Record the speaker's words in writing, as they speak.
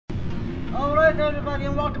Alright everybody,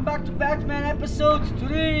 and welcome back to Batman episode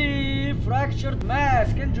 3, Fractured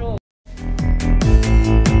Mask. Enjoy!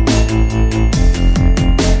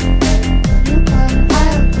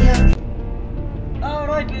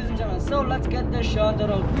 Alright ladies and gentlemen, so let's get this show on the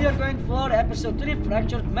road. We are going for episode 3,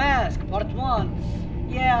 Fractured Mask, part 1.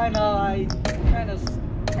 Yeah, I know, I kind of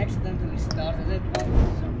accidentally started it, but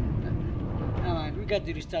never mind, we got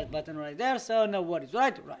the restart button right there, so no worries,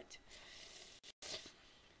 right? Right.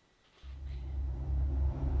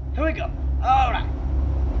 Here we go. All right.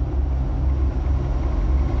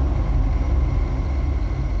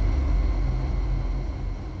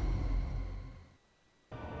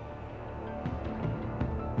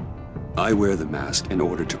 I wear the mask in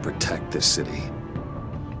order to protect this city.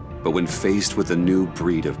 But when faced with a new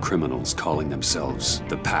breed of criminals calling themselves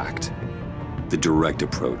the Pact, the direct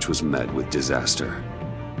approach was met with disaster.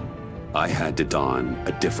 I had to don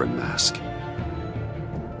a different mask.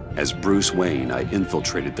 As Bruce Wayne, I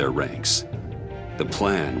infiltrated their ranks. The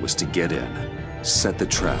plan was to get in, set the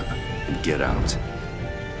trap, and get out.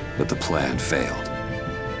 But the plan failed.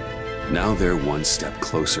 Now they're one step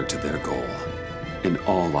closer to their goal, and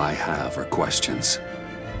all I have are questions.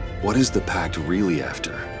 What is the Pact really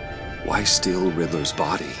after? Why steal Riddler's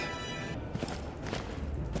body?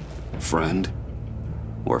 Friend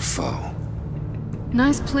or foe?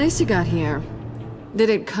 Nice place you got here. Did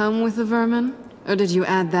it come with the vermin? Or did you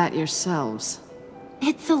add that yourselves?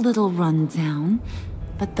 It's a little rundown,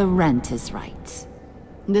 but the rent is right.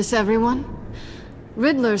 This everyone?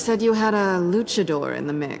 Riddler said you had a luchador in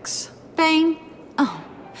the mix. Bane? Oh,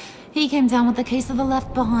 he came down with a case of the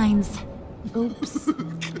left behinds. Oops.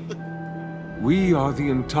 We are the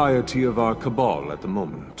entirety of our cabal at the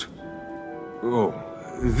moment. Oh,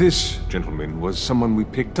 this gentleman was someone we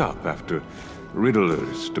picked up after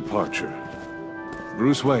Riddler's departure.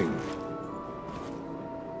 Bruce Wayne.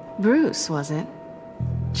 Bruce, was it?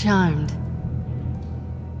 Charmed.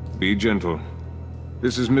 Be gentle.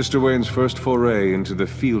 This is Mr. Wayne's first foray into the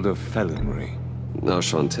field of felonry.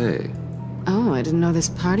 Enchanté. Oh, I didn't know this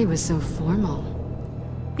party was so formal.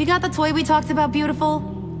 You got the toy we talked about, beautiful?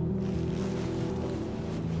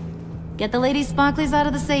 Get the lady sparklies out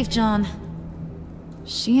of the safe, John.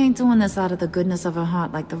 She ain't doing this out of the goodness of her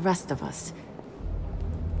heart like the rest of us.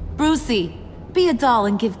 Brucey, be a doll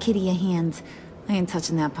and give Kitty a hand. I ain't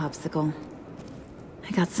touching that popsicle.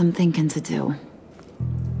 I got some thinking to do.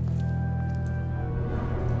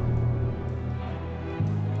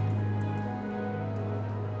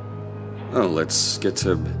 Oh, let's get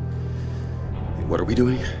to... What are we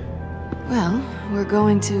doing? Well, we're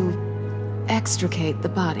going to extricate the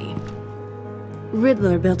body.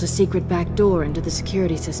 Riddler built a secret back door into the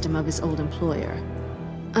security system of his old employer.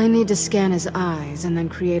 I need to scan his eyes and then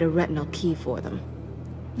create a retinal key for them.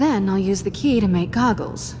 Then I'll use the key to make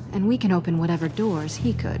goggles, and we can open whatever doors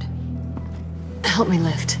he could. Help me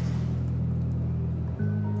lift.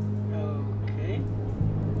 Okay.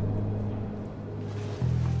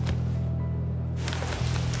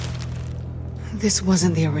 This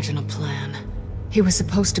wasn't the original plan. He was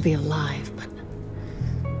supposed to be alive, but...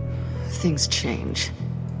 things change.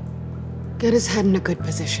 Get his head in a good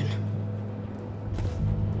position.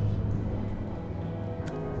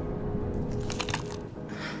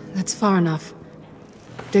 That's far enough.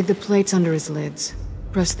 Dig the plates under his lids.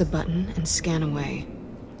 Press the button and scan away.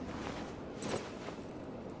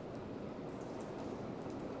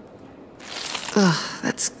 Ugh,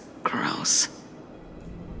 that's gross.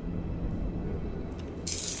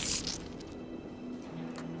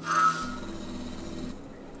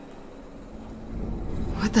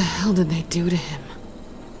 What the hell did they do to him?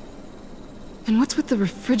 And what's with the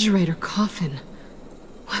refrigerator coffin?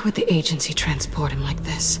 Why would the agency transport him like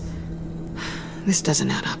this? This doesn't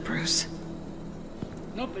add up, Bruce.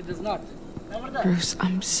 Nope, it does not. Never does. Bruce,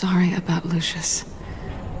 I'm sorry about Lucius.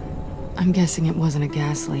 I'm guessing it wasn't a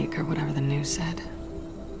gas leak or whatever the news said.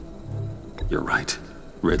 You're right.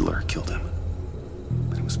 Riddler killed him.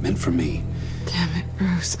 But it was meant for me. Damn it,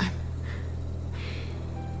 Bruce.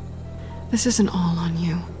 This isn't all on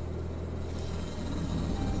you.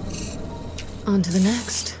 On to the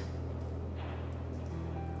next.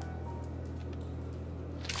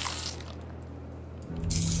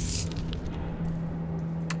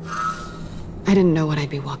 I didn't know what I'd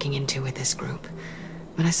be walking into with this group,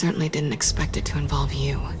 but I certainly didn't expect it to involve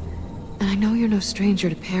you. And I know you're no stranger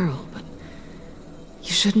to peril, but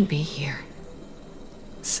you shouldn't be here.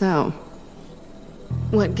 So,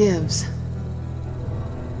 what gives?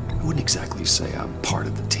 I wouldn't exactly say I'm part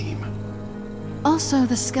of the team. Also,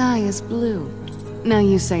 the sky is blue. Now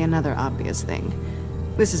you say another obvious thing.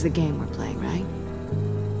 This is the game we're playing, right?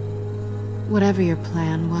 Whatever your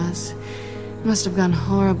plan was, Must have gone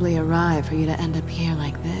horribly awry for you to end up here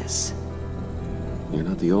like this. You're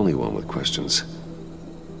not the only one with questions.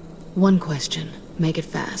 One question. Make it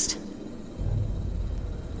fast.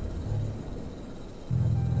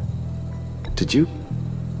 Did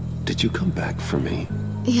you come back for me?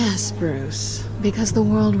 Yes, Bruce. Because the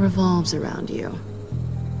world revolves around you.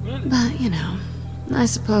 But, you know, I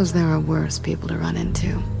suppose there are worse people to run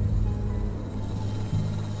into.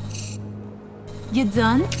 You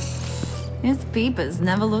done? His peepers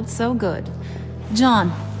never looked so good.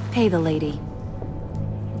 John, pay the lady.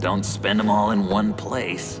 Don't spend them all in one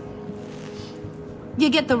place. You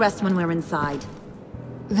get the rest when we're inside.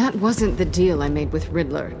 That wasn't the deal I made with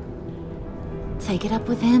Riddler. Take it up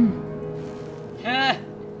with him. Heh.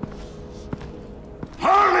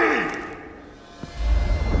 Harley!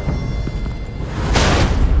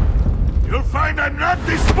 You'll find I'm not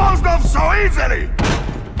disposed of so easily!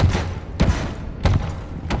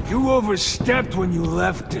 You overstepped when you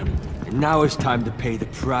left him, and now it's time to pay the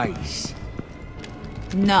price.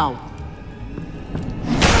 No.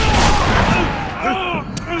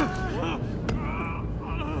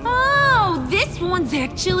 Oh, this one's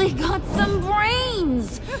actually got some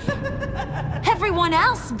brains. Everyone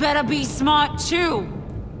else better be smart too.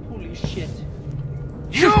 Holy shit.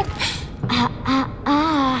 You!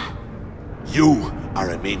 Ah. You are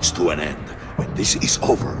a means to an end. When this is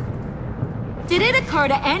over, Did it occur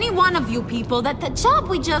to any one of you people that the job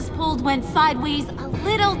we just pulled went sideways a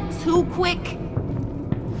little too quick?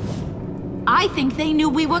 I think they knew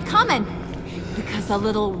we were coming, because a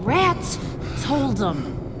little rat told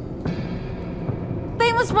them.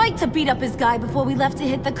 They was right to beat up his guy before we left to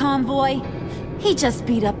hit the convoy. He just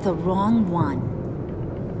beat up the wrong one.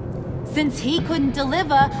 Since he couldn't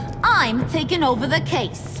deliver, I'm taking over the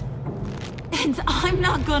case. And I'm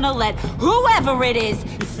not gonna let whoever it is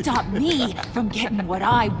stop me from getting what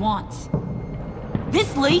I want.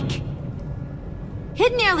 This leak,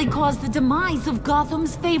 it nearly caused the demise of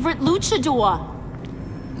Gotham's favorite luchador.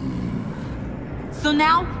 So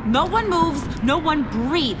now, no one moves, no one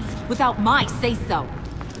breathes without my say-so.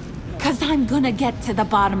 'Cause I'm gonna get to the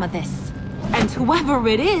bottom of this. And whoever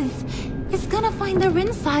it is gonna find their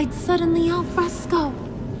insides suddenly al fresco.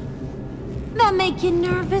 That make you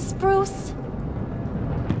nervous, Bruce?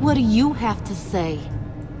 What do you have to say?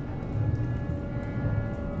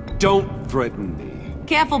 Don't threaten me.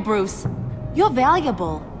 Careful, Bruce. You're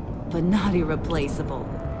valuable, but not irreplaceable.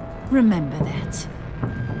 Remember that.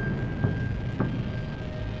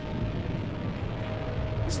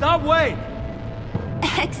 Stop, Wayne!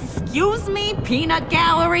 Excuse me, peanut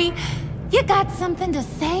gallery? You got something to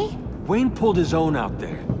say? Wayne pulled his own out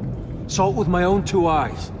there. Saw it with my own 2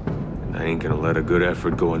 eyes. And I ain't gonna let a good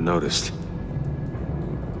effort go unnoticed.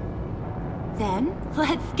 Then,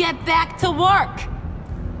 let's get back to work.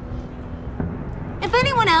 If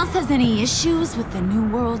anyone else has any issues with the New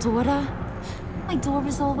World Order, my door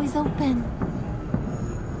is always open.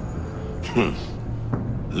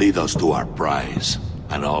 Lead us to our prize,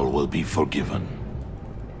 and all will be forgiven.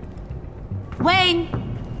 Wayne,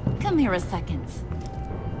 come here a second.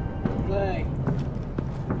 Play.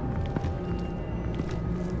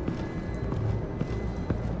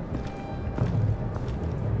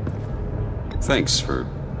 Thanks for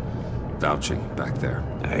vouching back there.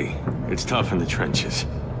 Hey, it's tough in the trenches.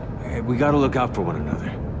 We gotta look out for one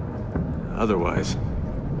another. Otherwise...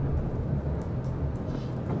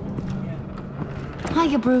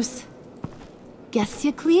 Hiya, Bruce. Guess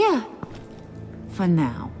you're clear. For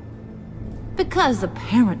now. Because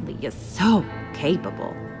apparently you're so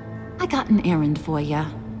capable. I got an errand for ya.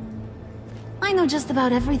 I know just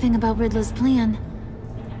about everything about Riddler's plan.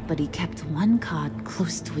 But he kept one card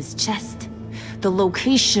close to his chest. The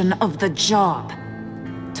location of the job.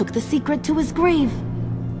 Took the secret to his grave.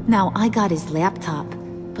 Now I got his laptop.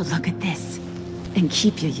 But look at this. And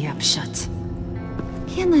keep your yap shut.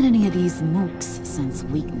 Can't let any of these mooks sense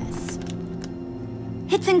weakness.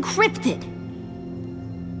 It's encrypted!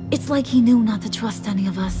 It's like he knew not to trust any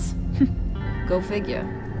of us. Go figure.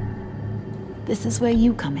 This is where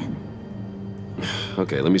you come in.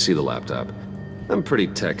 Okay, let me see the laptop. I'm pretty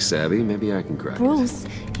tech savvy, maybe I can crack it. Bruce,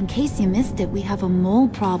 in case you missed it, we have a mole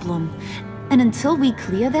problem. And until we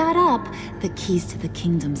clear that up, the keys to the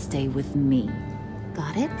kingdom stay with me.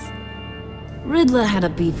 Got it? Riddler had a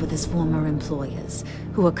beef with his former employers,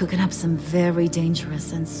 who were cooking up some very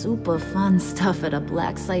dangerous and super fun stuff at a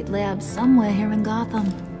black site lab somewhere here in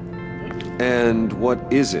Gotham. And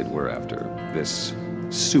what is it we're after? This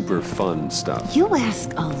super fun stuff? You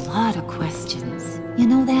ask a lot of questions. You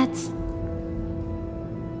know that?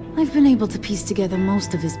 I've been able to piece together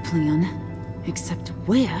most of his plan, except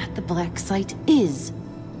where the black site is.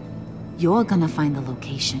 you're gonna find the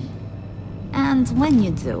location. And when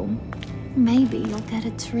you do, maybe you'll get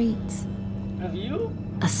a treat. Have you?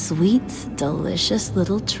 A sweet, delicious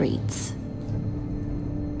little treat.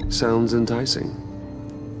 Sounds enticing.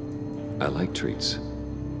 I like treats.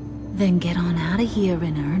 Then get on out of here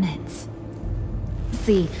and earn it.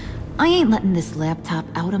 See, I ain't letting this laptop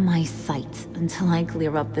out of my sight until I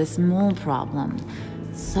clear up this mole problem.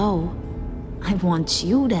 So, I want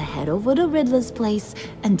you to head over to Riddler's place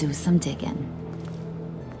and do some digging.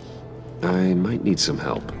 I might need some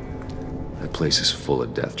help. That place is full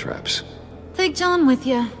of death traps. Take John with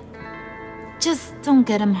you. Just don't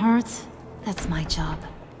get him hurt. That's my job.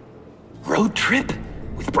 Road trip?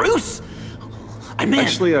 With Bruce? I'm in.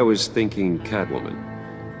 Actually, I was thinking Catwoman.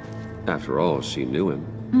 After all, she knew him.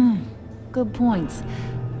 Good point.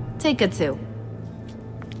 Take her too.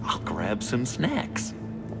 I'll grab some snacks.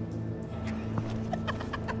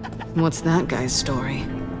 What's that guy's story?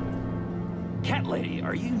 Cat lady,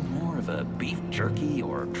 are you more of a beef jerky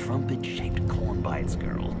or trumpet-shaped corn bites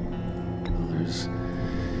girl? There's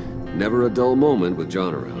never a dull moment with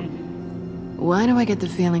John around. Why do I get the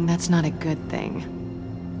feeling that's not a good thing?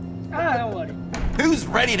 Ah, don't worry. Who's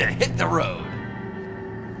ready to hit the road?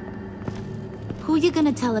 Who you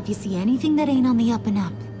gonna tell if you see anything that ain't on the up and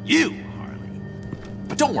up? You, Harley.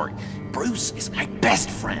 But don't worry, Bruce is my best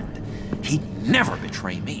friend. He'd never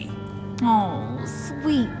betray me. Oh,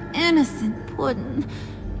 sweet, innocent puddin'.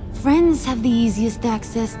 Friends have the easiest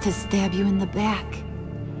access to stab you in the back.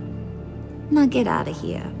 Now get out of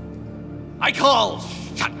here. I call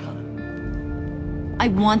shotgun. I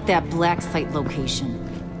want that black site location.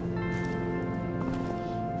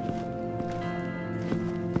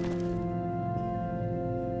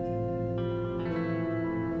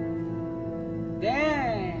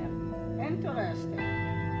 Damn. Interesting.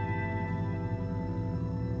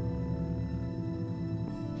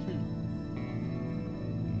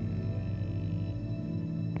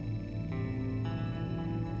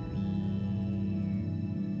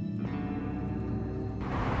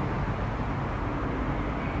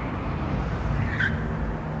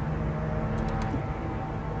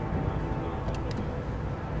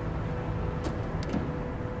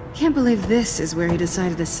 Can't believe this is where he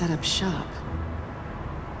decided to set up shop.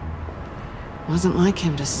 Wasn't like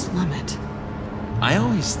him to slum it. I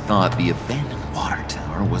always thought the abandoned water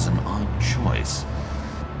tower was an odd choice.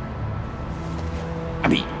 I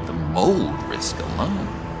mean, the mold risk alone.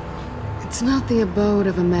 It's not the abode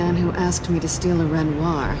of a man who asked me to steal a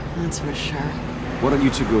Renoir, that's for sure. Why don't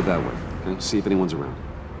you two go that way? Okay? See if anyone's around.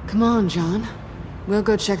 Come on, John. We'll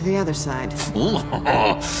go check the other side.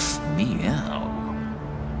 Meow.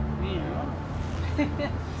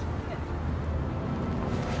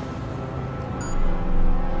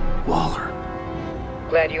 Waller.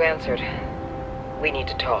 Glad you answered. We need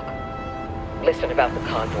to talk. Listen about the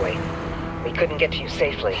convoy. We couldn't get to you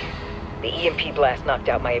safely. The EMP blast knocked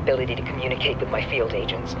out my ability to communicate with my field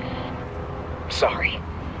agents. Sorry.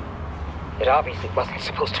 It obviously wasn't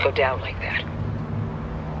supposed to go down like that.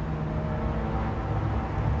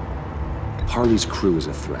 Harley's crew is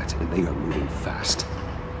a threat, and they are moving fast.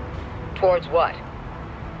 Towards what?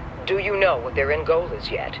 Do you know what their end goal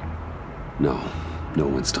is yet? No, no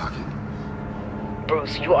one's talking.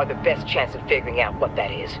 Bruce, you are the best chance at figuring out what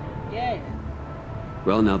that is. Yeah.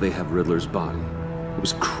 Well, now they have Riddler's body. It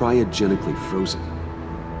was cryogenically frozen.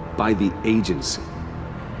 By the agency.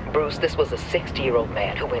 Bruce, this was a 60-year-old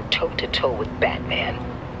man who went toe-to-toe with Batman.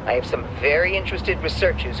 I have some very interested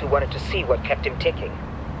researchers who wanted to see what kept him ticking.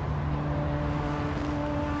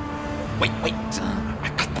 Wait, I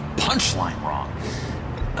got the punchline wrong.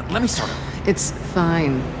 Let me start over. It's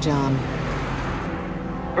fine, John.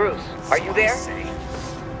 Bruce, are you there?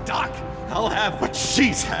 Doc, I'll have what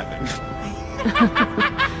she's having.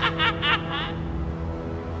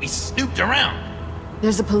 We snooped around.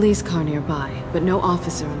 There's a police car nearby, but no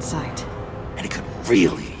officer in sight. And it could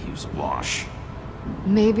really use a wash.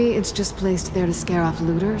 Maybe it's just placed there to scare off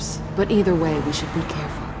looters, but either way, we should be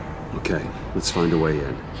careful. Okay, let's find a way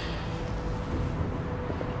in.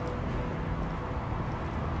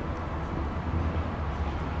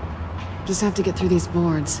 Just have to get through these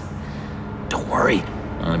boards. Don't worry,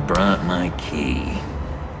 I brought my key.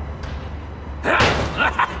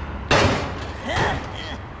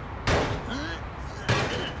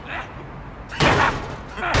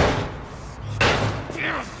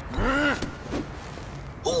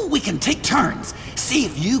 Ooh, we can take turns. See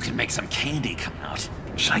if you can make some candy come out.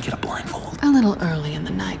 Should I get a blindfold? A little early in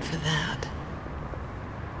the night for that.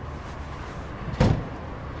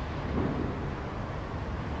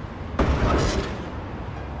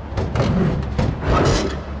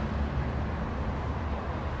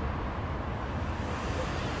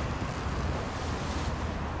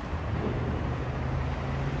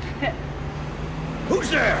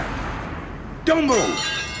 Don't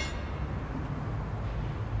move!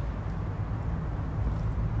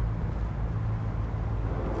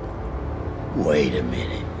 Wait a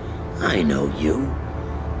minute. I know you.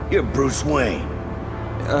 You're Bruce Wayne.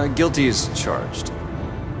 Guilty as charged.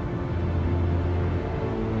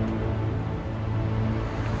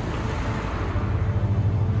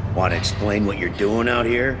 Want to explain what you're doing out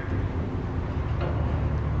here?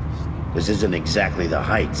 This isn't exactly the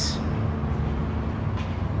Heights.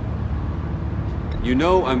 You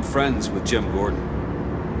know I'm friends with Jim Gordon.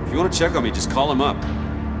 If you want to check on me, just call him up.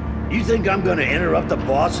 You think I'm gonna interrupt the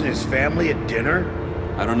boss and his family at dinner?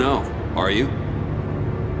 I don't know. Are you?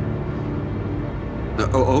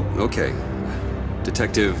 Okay.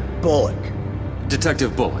 Detective... Bullock.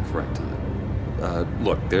 Detective Bullock, right.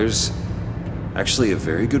 Look, there's actually a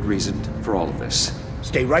very good reason for all of this.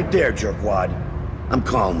 Stay right there, jerkwad. I'm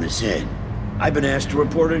calling this in. I've been asked to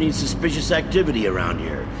report any suspicious activity around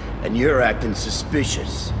here, and you're acting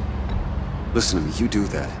suspicious. Listen to me, you do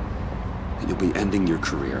that, and you'll be ending your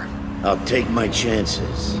career. I'll take my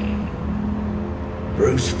chances.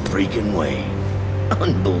 Bruce freaking Wayne.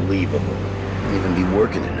 Unbelievable. I'd even be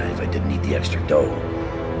working tonight if I didn't need the extra dough.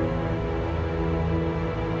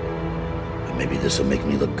 And maybe this'll make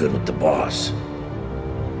me look good with the boss.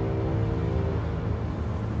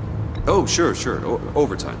 Oh, sure.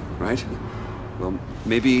 Overtime, right? Well,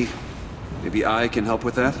 maybe I can help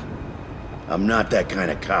with that? I'm not that kind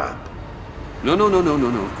of cop. No,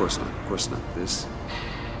 of course not. This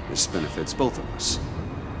benefits both of us.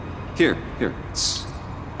 Here, it's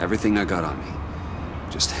everything I got on me.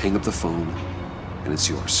 Just hang up the phone, and it's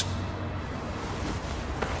yours.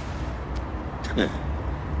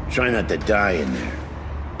 Try not to die in there.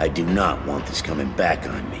 I do not want this coming back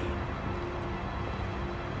on me.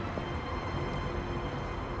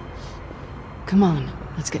 Come on,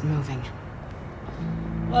 let's get moving.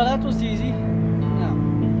 Well, that was easy. Now.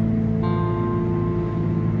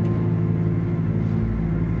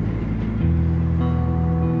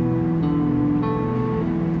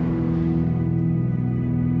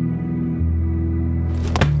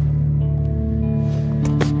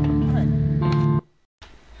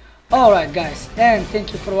 Alright guys, and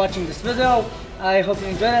thank you for watching this video. I hope you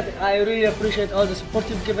enjoyed it. I really appreciate all the support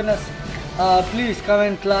you've given us. Please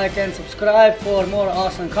comment, like and subscribe for more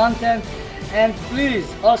awesome content, and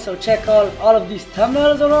please also check out all of these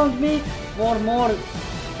thumbnails around me for more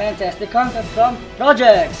fantastic content from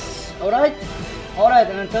projects. Alright,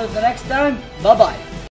 and until the next time, bye bye.